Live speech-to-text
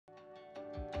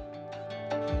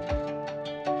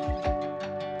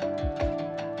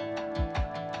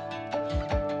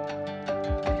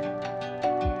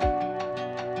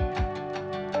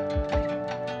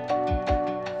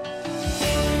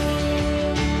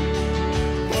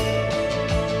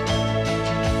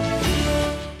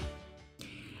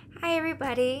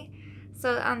everybody.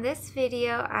 So on this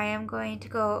video I am going to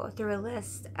go through a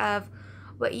list of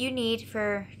what you need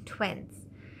for twins.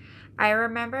 I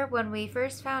remember when we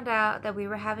first found out that we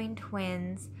were having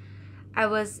twins, I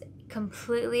was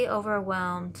completely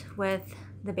overwhelmed with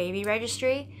the baby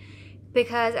registry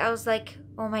because I was like,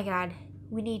 oh my god,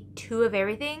 we need 2 of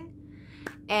everything,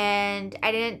 and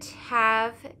I didn't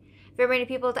have very many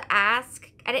people to ask.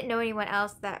 I didn't know anyone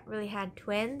else that really had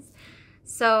twins,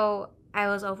 so I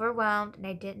was overwhelmed and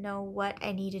I didn't know what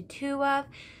I needed 2 of.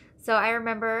 So I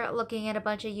remember looking at a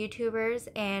bunch of YouTubers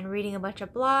and reading a bunch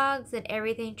of blogs and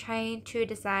everything, trying to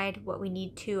decide what we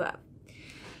need 2 of.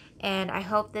 And I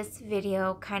hope this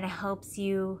video kind of helps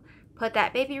you put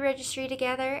that baby registry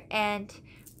together, and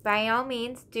by all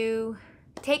means do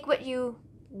take what you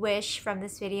wish from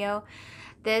this video.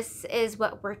 This is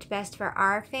what worked best for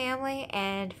our family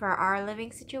and for our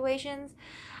living situations.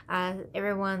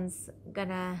 Everyone's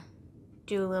gonna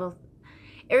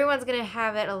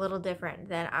have it a little different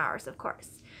than ours, of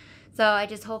course. So I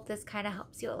just hope this kind of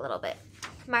helps you a little bit.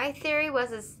 My theory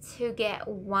was to get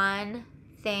one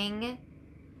thing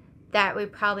that we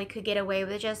probably could get away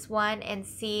with just one and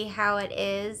see how it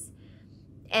is.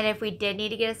 And if we did need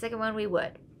to get a second one, we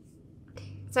would.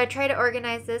 So I tried to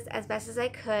organize this as best as I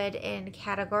could in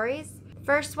categories.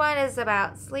 First one is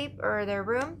about sleep or their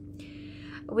room.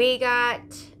 We got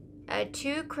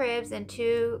 2 cribs and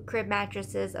 2 crib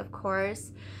mattresses, of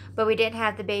course, but we didn't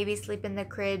have the baby sleep in the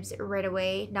cribs right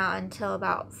away, not until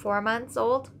about 4 months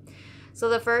old. So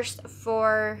the first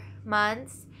 4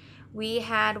 months, we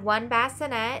had 1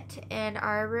 bassinet in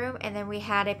our room, and then we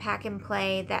had a pack and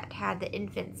play that had the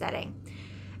infant setting.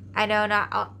 I know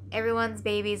not everyone's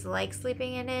babies like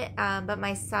sleeping in it, but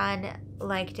my son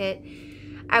liked it.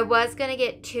 I was going to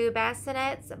get 2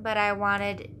 bassinets, but I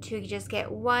wanted to just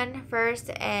get 1 first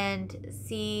and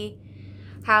see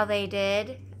how they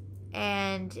did.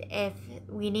 And if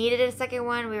we needed a second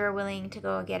one, we were willing to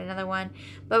go get another one.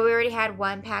 But we already had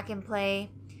 1 pack and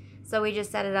play, so we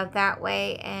just set it up that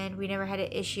way, and we never had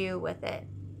an issue with it.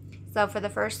 So for the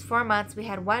first 4 months, we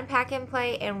had 1 pack and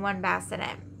play and 1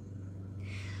 bassinet.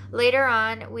 Later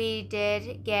on, we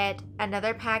did get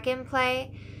another pack and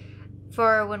play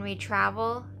for when we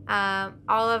travel.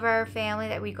 All of our family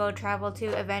that we go travel to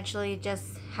eventually just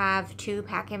have 2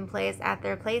 pack and plays at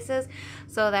their places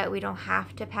so that we don't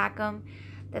have to pack them.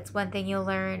 That's one thing you'll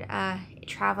learn.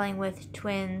 Traveling with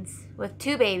twins, with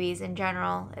 2 babies in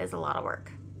general, is a lot of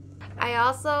work. I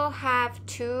also have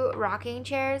 2 rocking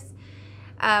chairs.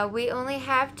 We only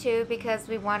have 2 because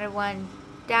we wanted one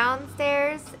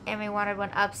downstairs and we wanted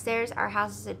one upstairs. Our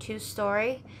house is a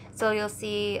 2-story, so you'll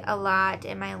see a lot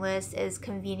in my list is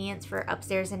convenience for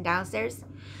upstairs and downstairs.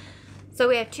 So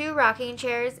we have 2 rocking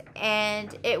chairs,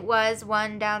 and it was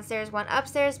 1 downstairs, 1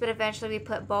 upstairs, but eventually we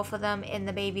put both of them in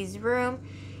the baby's room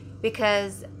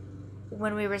because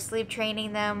when we were sleep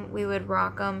training them, we would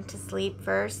rock them to sleep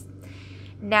first.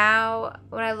 Now,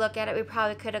 when I look at it, we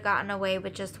probably could have gotten away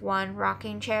with just 1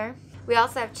 rocking chair. We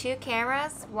also have 2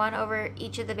 cameras, 1 over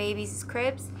each of the babies'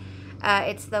 cribs.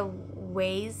 It's the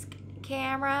Wyze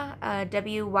camera,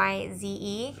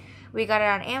 W-Y-Z-E. We got it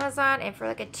on Amazon, and for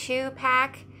like a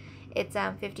 2-pack, it's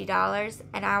 $50.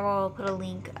 And I will put a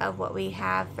link of what we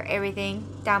have for everything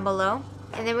down below.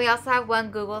 And then we also have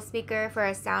 1 Google speaker for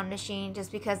a sound machine,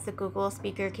 just because the Google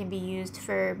speaker can be used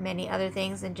for many other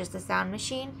things than just a sound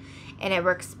machine, and it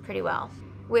works pretty well.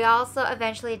 We also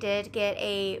eventually did get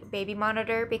a baby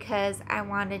monitor because I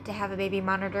wanted to have a baby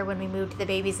monitor when we moved the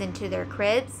babies into their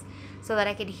cribs so that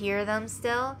I could hear them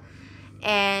still.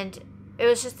 And it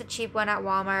was just a cheap one at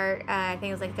Walmart. I think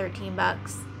it was like 13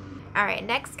 bucks. Alright,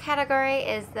 next category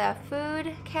is the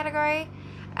food category.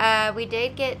 We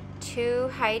did get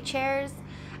 2 high chairs.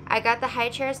 I got the high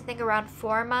chairs I think around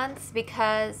 4 months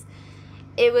because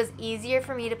it was easier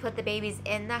for me to put the babies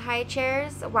in the high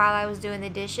chairs while I was doing the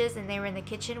dishes and they were in the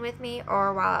kitchen with me,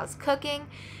 or while I was cooking,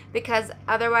 because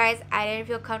otherwise I didn't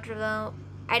feel comfortable.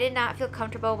 I did not feel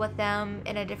comfortable with them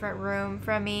in a different room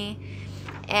from me,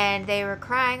 and they were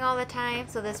crying all the time,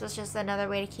 so this was just another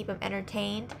way to keep them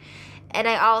entertained. And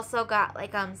I also got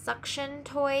like suction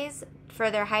toys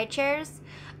for their high chairs.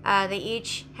 They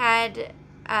each had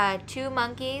 2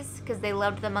 monkeys because they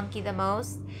loved the monkey the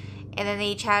most. And then they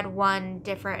each had 1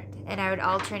 different, and I would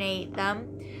alternate them.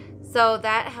 So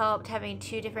that helped, having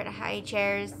 2 different high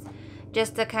chairs,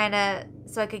 just to kind of,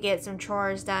 so I could get some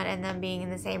chores done and them being in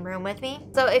the same room with me.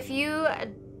 So if you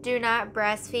do not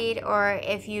breastfeed, or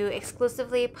if you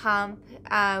exclusively pump,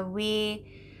 we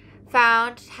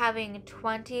found having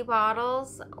 20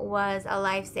 bottles was a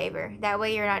lifesaver. That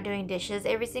way you're not doing dishes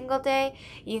every single day.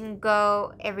 You can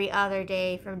go every other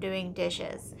day from doing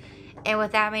dishes. And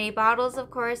with that many bottles, of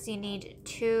course, you need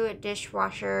 2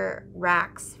 dishwasher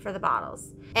racks for the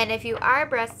bottles. And if you are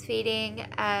breastfeeding,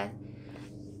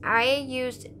 I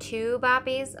used 2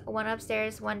 Bobbies, one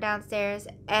upstairs, one downstairs.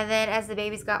 And then as the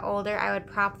babies got older, I would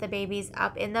prop the babies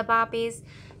up in the Bobbies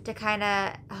to kind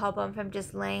of help them from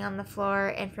just laying on the floor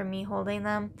and from me holding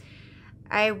them.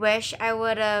 I wish I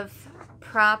would have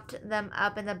propped them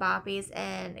up in the Bobbies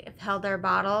and held their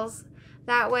bottles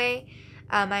that way.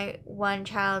 My one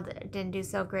child didn't do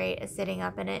so great at sitting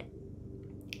up in it.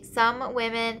 Some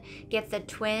women get the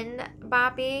twin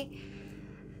Bobbie,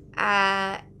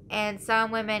 and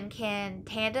some women can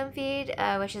tandem feed,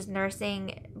 which is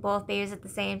nursing both babies at the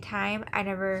same time. I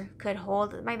never could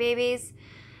hold my babies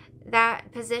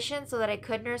that position so that I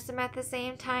could nurse them at the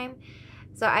same time.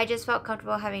 So I just felt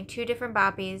comfortable having 2 different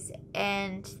Bobbies,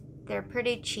 and they're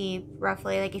pretty cheap,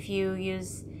 roughly, like if you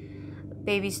use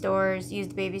baby stores,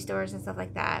 used baby stores and stuff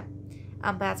like that.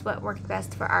 But that's what worked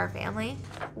best for our family.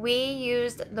 We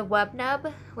used the wub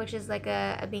nub, which is like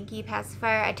a binky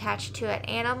pacifier attached to an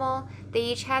animal. They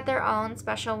each had their own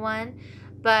special one,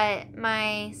 but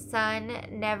my son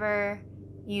never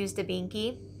used a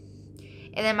binky.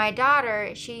 And then my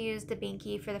daughter, she used a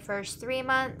binky for the first 3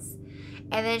 months,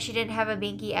 and then she didn't have a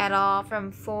binky at all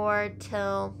from 4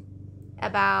 till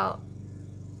about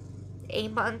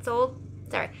 8 months old.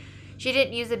 Sorry. She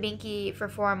didn't use a binky for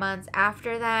 4 months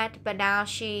after that, but now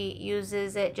she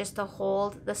uses it just to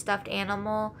hold the stuffed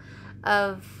animal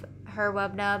of her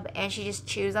wub nub, and she just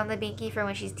chews on the binky for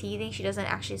when she's teething. She doesn't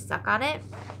actually suck on it.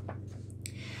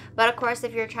 But of course,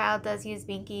 if your child does use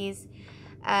binkies,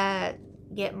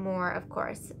 get more, of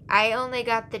course. I only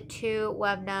got the 2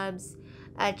 wub nubs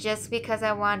just because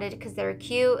I wanted, because they were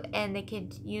cute and they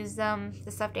could use them,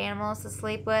 the stuffed animals, to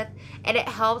sleep with. And it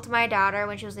helped my daughter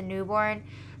when she was a newborn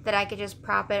that I could just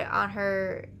prop it on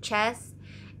her chest,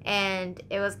 and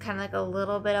it was kind of like a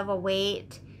little bit of a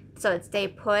weight so it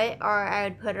stayed put, or I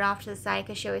would put it off to the side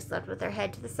because she always slept with her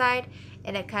head to the side,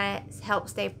 and it kind of helped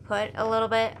stay put a little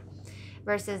bit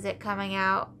versus it coming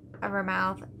out of her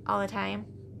mouth all the time.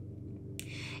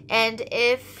 And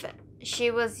if she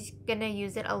was gonna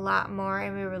use it a lot more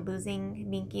and we were losing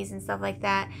binkies and stuff like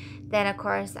that, then of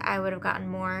course I would have gotten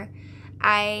more.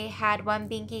 I had one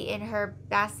binky in her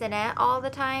bassinet all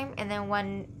the time, and then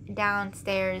one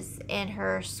downstairs in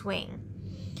her swing.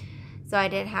 So I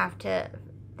didn't have to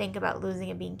think about losing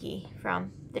a binky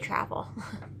from the travel.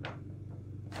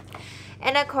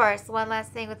 And of course, one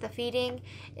last thing with the feeding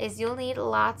is you'll need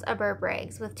lots of burp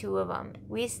rags with 2 of them.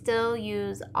 We still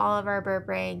use all of our burp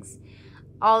rags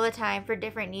all the time for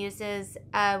different uses.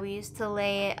 We used to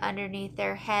lay it underneath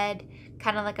their head,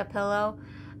 kind of like a pillow,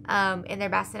 in their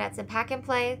bassinets and pack and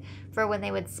play for when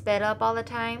they would spit up all the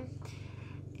time,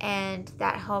 and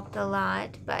that helped a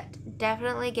lot. But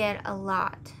definitely get a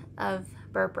lot of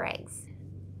burp rags.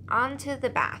 On to the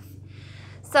bath.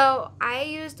 So I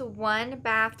used 1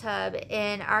 bathtub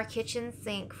in our kitchen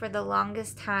sink for the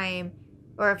longest time,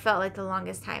 or it felt like the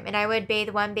longest time, and I would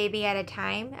bathe 1 baby at a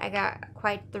time. I got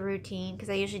quite the routine because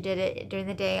I usually did it during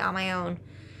the day on my own.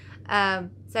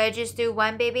 So I just do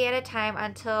 1 baby at a time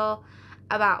until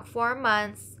about 4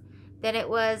 months. Then it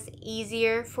was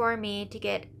easier for me to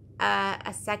get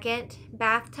a second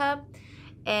bathtub,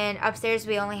 and upstairs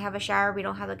we only have a shower. We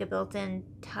don't have like a built-in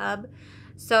tub,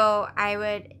 so I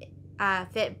would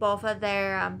fit both of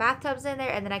their bathtubs in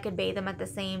there, and then I could bathe them at the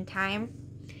same time,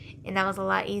 and that was a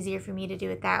lot easier for me to do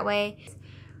it that way.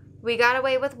 We got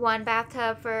away with 1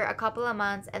 bathtub for a couple of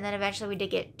months, and then eventually we did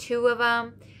get 2 of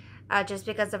them just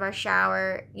because of our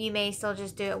shower. You may still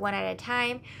just do it 1 at a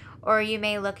time, or you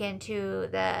may look into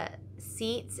the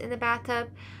seats in the bathtub.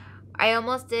 I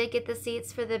almost did get the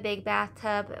seats for the big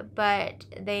bathtub, but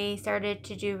they started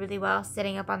to do really well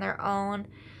sitting up on their own,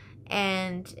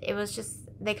 and it was just,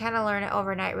 they kind of learn it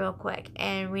overnight real quick,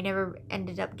 and we never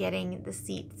ended up getting the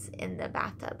seats in the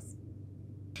bathtubs.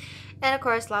 And of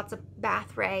course, lots of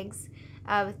bath rags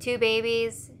with 2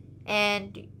 babies,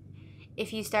 and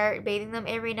if you start bathing them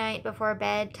every night before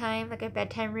bedtime, like a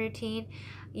bedtime routine,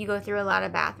 you go through a lot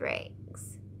of bath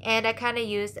rags. And I kind of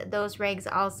used those rags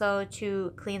also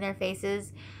to clean their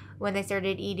faces when they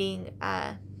started eating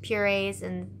purees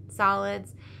and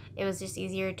solids. It was just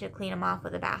easier to clean them off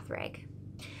with a bath rag.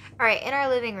 All right, in our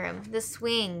living room, the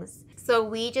swings. So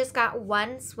we just got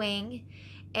 1 swing,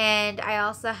 and I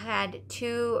also had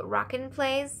 2 rock and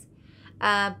plays.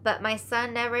 But my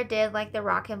son never did like the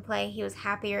rock and play. He was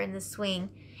happier in the swing.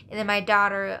 And then my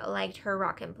daughter liked her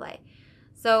rock and play.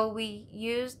 So we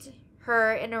used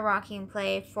her in a rocking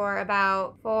play for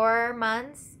about 4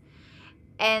 months.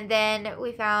 And then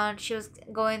we found she was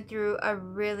going through a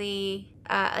really,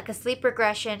 like a sleep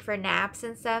regression for naps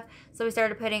and stuff. So we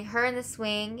started putting her in the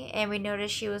swing, and we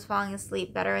noticed she was falling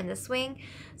asleep better in the swing.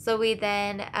 So we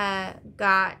then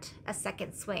got a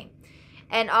second swing.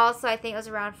 And also, I think it was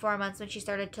around 4 months when she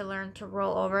started to learn to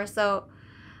roll over. So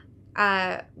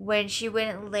when she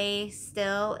wouldn't lay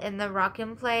still in the rock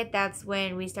and play, that's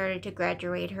when we started to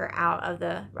graduate her out of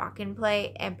the rock and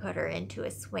play and put her into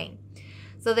a swing.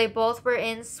 So they both were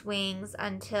in swings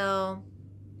until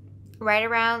right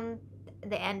around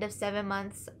the end of 7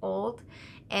 months old.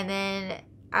 And then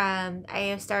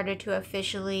I started to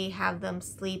officially have them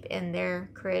sleep in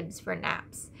their cribs for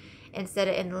naps instead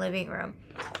of in the living room.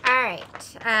 All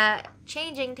right,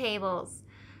 changing tables.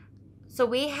 So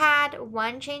we had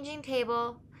one changing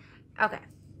table. Okay,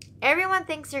 everyone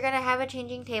thinks you're going to have a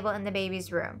changing table in the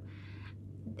baby's room.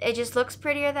 It just looks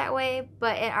prettier that way,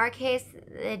 but in our case,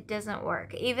 it doesn't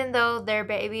work. Even though their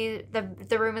baby,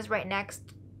 the room is right next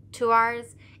to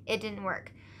ours, it didn't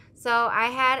work. So I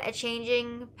had a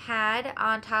changing pad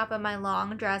on top of my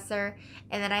long dresser,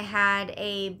 and then I had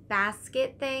a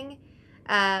basket thing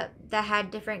that had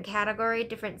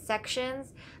different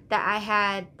sections. That I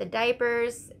had the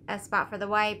diapers, a spot for the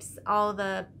wipes, all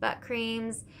the butt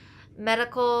creams,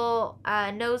 medical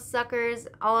nose suckers,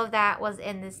 all of that was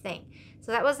in this thing.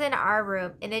 So that was in our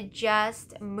room, and it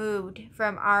just moved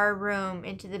from our room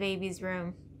into the baby's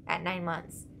room at 9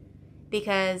 months.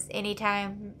 Because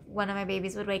anytime one of my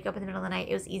babies would wake up in the middle of the night,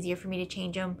 it was easier for me to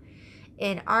change them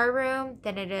in our room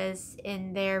than it is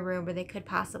in their room where they could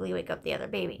possibly wake up the other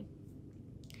baby.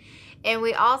 And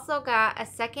we also got a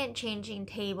second changing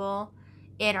table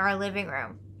in our living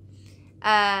room.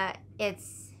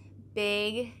 It's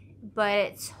big, but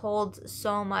it holds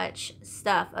so much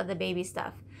stuff of the baby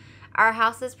stuff. Our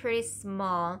house is pretty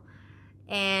small,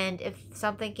 and if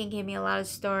something can give me a lot of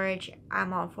storage,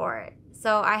 I'm all for it.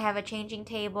 So I have a changing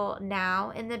table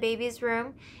now in the baby's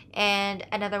room and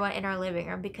another one in our living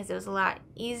room because it was a lot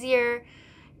easier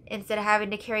instead of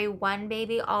having to carry one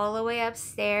baby all the way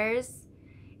upstairs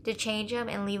to change them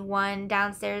and leave one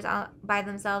downstairs by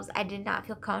themselves. I did not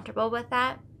feel comfortable with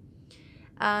that.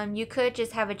 You could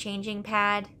just have a changing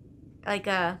pad, like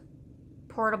a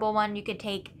portable one you could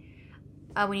take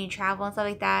when you travel and stuff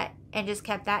like that, and just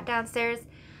kept that downstairs.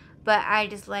 But I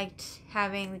just liked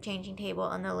having the changing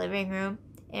table in the living room,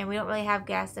 and we don't really have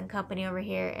guests and company over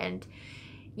here, and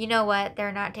you know what,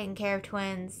 they're not taking care of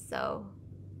twins, so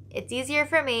it's easier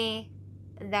for me.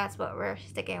 That's what we're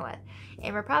sticking with.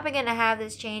 And we're probably going to have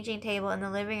this changing table in the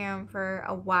living room for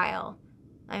a while.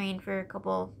 I mean, for a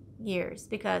couple years,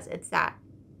 because it's that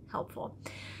helpful.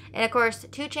 And of course,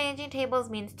 2 changing tables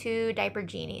means 2 Diaper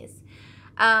Genies.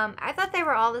 I thought they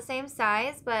were all the same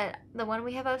size, but the one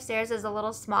we have upstairs is a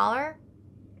little smaller.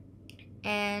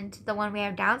 And the one we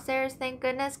have downstairs, thank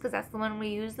goodness, because that's the one we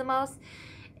use the most,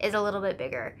 is a little bit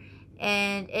bigger.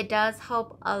 And it does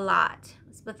help a lot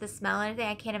with the smell and everything.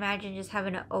 I can't imagine just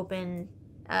having to open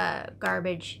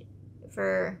garbage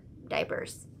for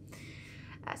diapers.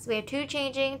 So we have 2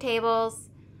 changing tables,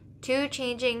 2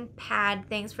 changing pad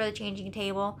things for the changing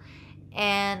table,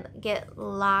 and get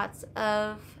lots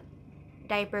of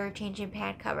diaper changing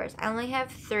pad covers. I only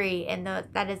have 3, and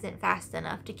that isn't fast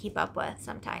enough to keep up with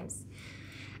sometimes.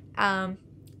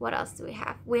 What else do we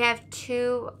have? We have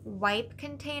 2 wipe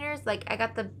containers. Like, I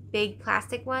got the big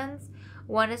plastic ones.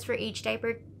 One is for each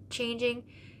diaper changing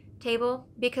table,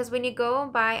 because when you go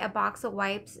and buy a box of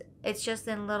wipes, it's just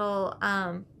in little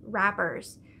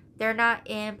wrappers. They're not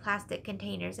in plastic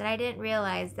containers, and I didn't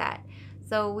realize that.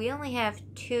 So we only have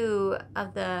 2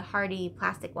 of the hardy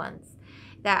plastic ones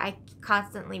that I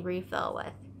constantly refill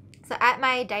with. So at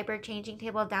my diaper changing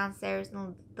table downstairs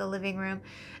in the living room,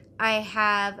 I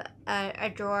have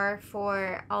a drawer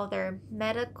for all their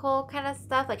medical kind of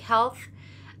stuff, like health.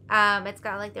 It's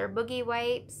got like their boogie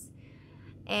wipes,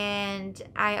 and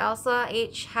I also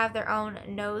each have their own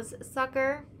nose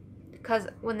sucker, because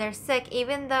when they're sick,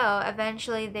 even though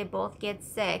eventually they both get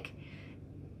sick,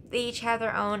 they each have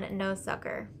their own nose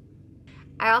sucker.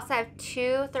 I also have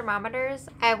 2 thermometers.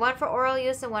 I have one for oral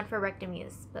use and one for rectum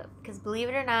use. Because believe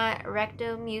it or not,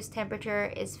 rectum use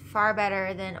temperature is far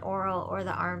better than oral or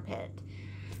the armpit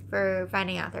for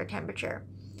finding out their temperature.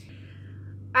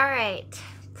 Alright,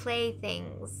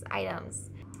 playthings,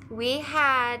 items. We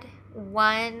had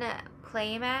one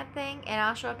playmat thing, and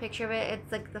I'll show a picture of it.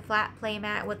 It's like the flat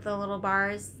playmat with the little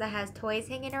bars that has toys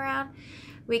hanging around.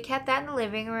 We kept that in the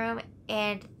living room,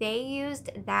 and they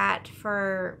used that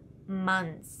for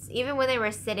months. Even when they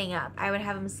were sitting up, I would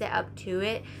have them sit up to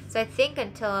it. So I think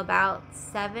until about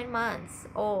 7 months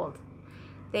old,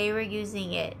 they were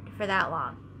using it for that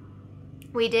long.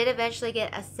 We did eventually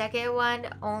get a second one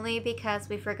only because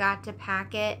we forgot to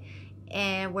pack it,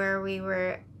 and where we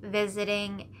were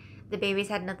visiting, the babies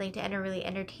had nothing to really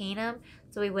entertain them,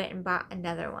 so we went and bought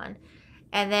another one.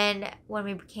 And then when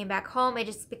we came back home, it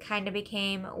just kind of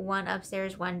became one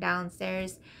upstairs, one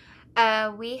downstairs.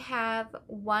 We have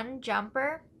one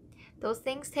jumper. Those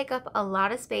things take up a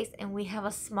lot of space, and we have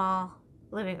a small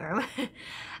living room.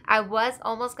 I was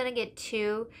almost going to get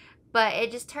two, but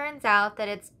it just turns out that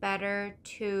it's better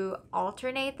to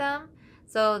alternate them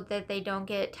so that they don't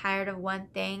get tired of one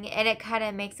thing, and it kind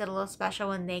of makes it a little special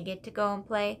when they get to go and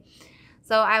play.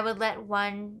 So I would let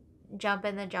one jump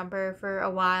in the jumper for a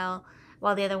while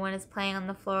the other one is playing on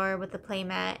the floor with the play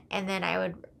mat, and then I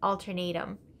would alternate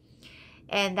them.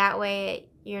 And that way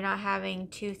you're not having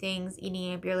two things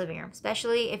eating up your living room,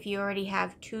 especially if you already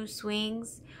have two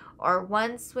swings or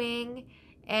one swing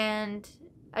and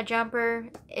a jumper.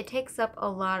 It takes up a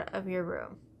lot of your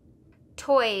room.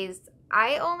 Toys.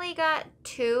 I only got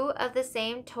two of the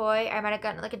same toy. I might have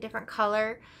gotten like a different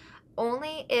color,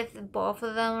 only if both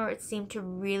of them seemed to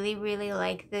really, really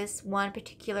like this one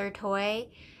particular toy,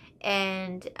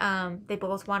 and they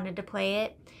both wanted to play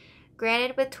it.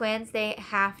 Granted, with twins, they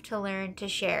have to learn to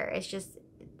share. It's just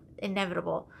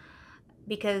inevitable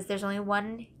because there's only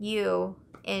one you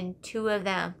and two of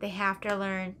them. They have to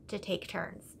learn to take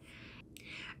turns.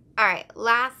 All right,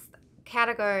 last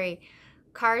category,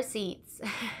 car seats.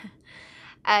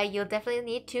 You'll definitely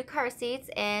need two car seats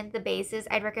and the bases.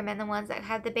 I'd recommend the ones that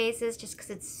have the bases just because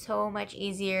it's so much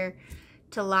easier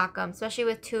to lock them, especially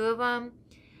with two of them.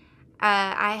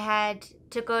 I had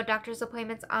to go to doctor's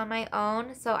appointments on my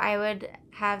own, so I would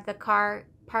have the car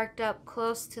parked up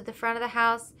close to the front of the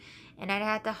house, and I'd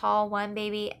have to haul one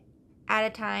baby at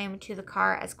a time to the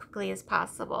car as quickly as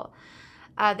possible.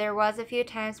 There was a few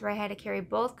times where I had to carry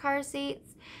both car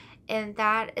seats, and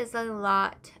that is a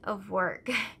lot of work.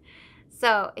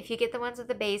 So if you get the ones with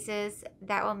the bases,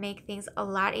 that will make things a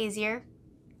lot easier.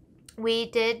 We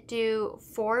did do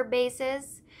 4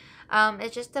 bases.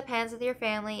 It just depends with your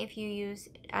family. If you use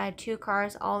 2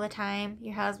 cars all the time,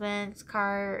 your husband's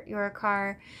car, your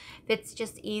car, if it's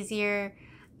just easier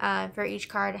for each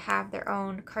car to have their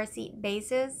own car seat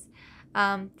bases.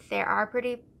 They are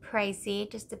pretty pricey,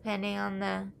 just depending on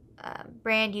the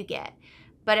brand you get.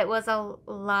 But it was a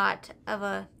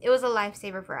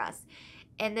lifesaver for us.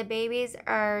 And the babies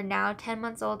are now 10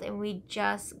 months old, and we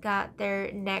just got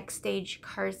their next stage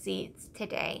car seats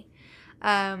today.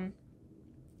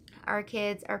 Our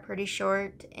kids are pretty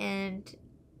short, and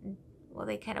well,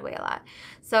 they kind of weigh a lot.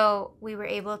 So we were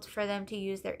able for them to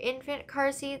use their infant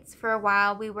car seats for a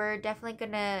while. We were definitely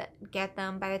going to get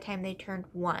them by the time they turned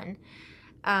 1.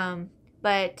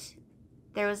 But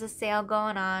there was a sale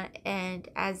going on, and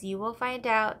as you will find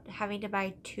out, having to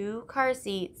buy 2 car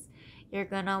seats, you're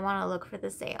going to want to look for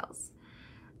the sales.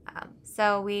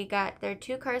 So we got their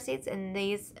 2 car seats, and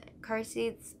these car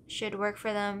seats should work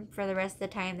for them for the rest of the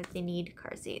time that they need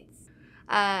car seats.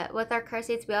 With our car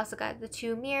seats, we also got the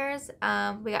 2 mirrors.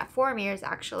 We got 4 mirrors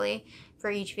actually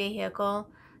for each vehicle.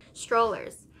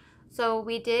 Strollers. So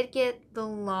we did get the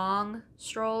long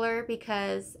stroller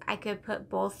because I could put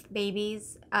both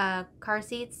babies' car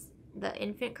seats, the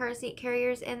infant car seat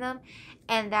carriers, in them,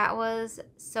 and that was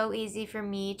so easy for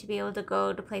me to be able to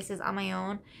go to places on my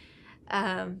own,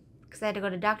 because I had to go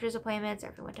to doctor's appointments, or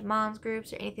if I went to mom's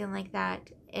groups or anything like that,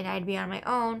 and I'd be on my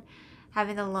own,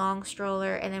 having the long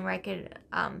stroller, and then where I could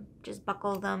just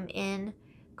buckle them in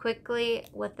quickly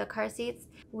with the car seats.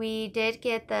 We did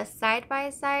get the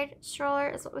side-by-side stroller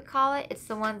is what we call it. It's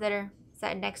the ones that are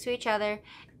set next to each other,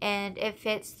 and it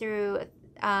fits through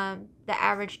the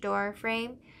average door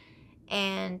frame.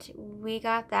 And we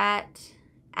got that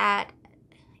at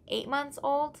 8 months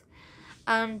old,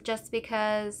 just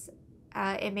because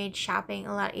it made shopping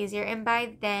a lot easier. And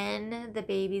by then, the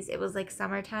babies, it was like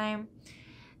summertime,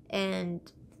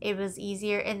 and it was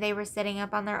easier, and they were sitting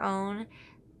up on their own,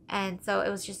 and so it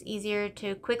was just easier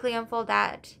to quickly unfold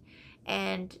that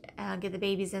and get the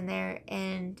babies in there,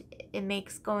 and it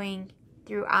makes going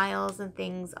through aisles and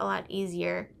things a lot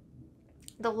easier.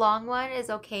 The long one is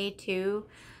okay too,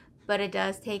 but it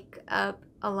does take up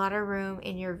a lot of room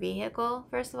in your vehicle.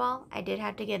 First of all, I did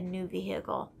have to get a new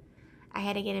vehicle. I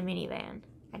had to get a minivan.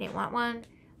 I didn't want one,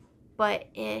 but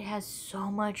it has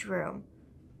so much room.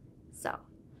 So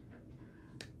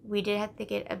we did have to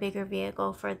get a bigger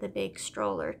vehicle for the big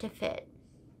stroller to fit.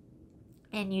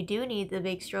 And you do need the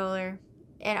big stroller.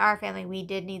 In our family, we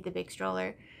did need the big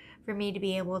stroller for me to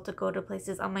be able to go to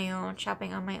places on my own,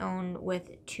 shopping on my own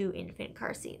with 2 infant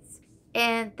car seats.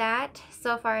 And that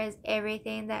so far is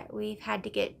everything that we've had to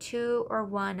get 2 or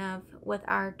 1 of with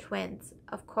our twins.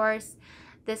 Of course,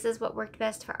 This is what worked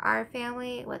best for our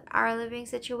family with our living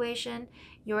situation.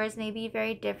 Yours may be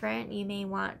very different. You may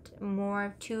want more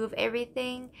of 2 of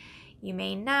everything. You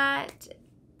may not.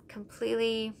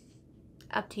 Completely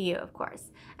up to you, of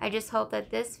course. I just hope that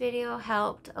this video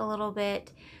helped a little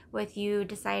bit with you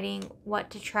deciding what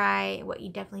to try, what you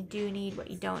definitely do need,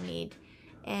 what you don't need,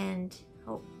 and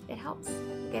hope it helps.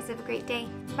 You guys have a great day.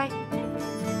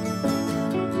 Bye.